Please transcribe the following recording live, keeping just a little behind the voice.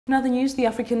In other news, the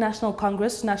African National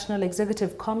Congress National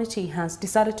Executive Committee has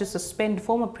decided to suspend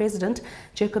former President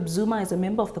Jacob Zuma as a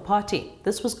member of the party.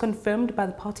 This was confirmed by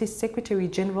the party's Secretary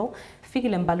General,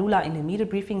 Fikile Mbalula, in a media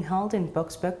briefing held in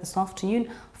Boksburg this afternoon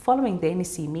following the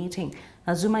NEC meeting.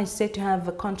 Now, Zuma is said to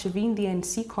have contravened the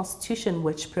NEC constitution,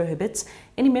 which prohibits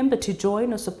any member to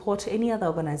join or support any other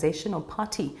organization or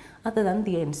party other than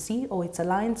the NEC or its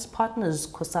alliance partners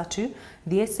COSATU,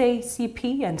 the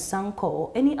SACP and SANCO,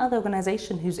 or any other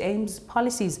organization whose aims,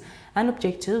 policies and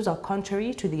objectives are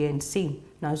contrary to the NEC.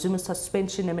 Now, Zuma's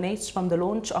suspension emanates from the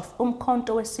launch of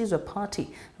Umkhonto we Sizwe party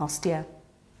last year.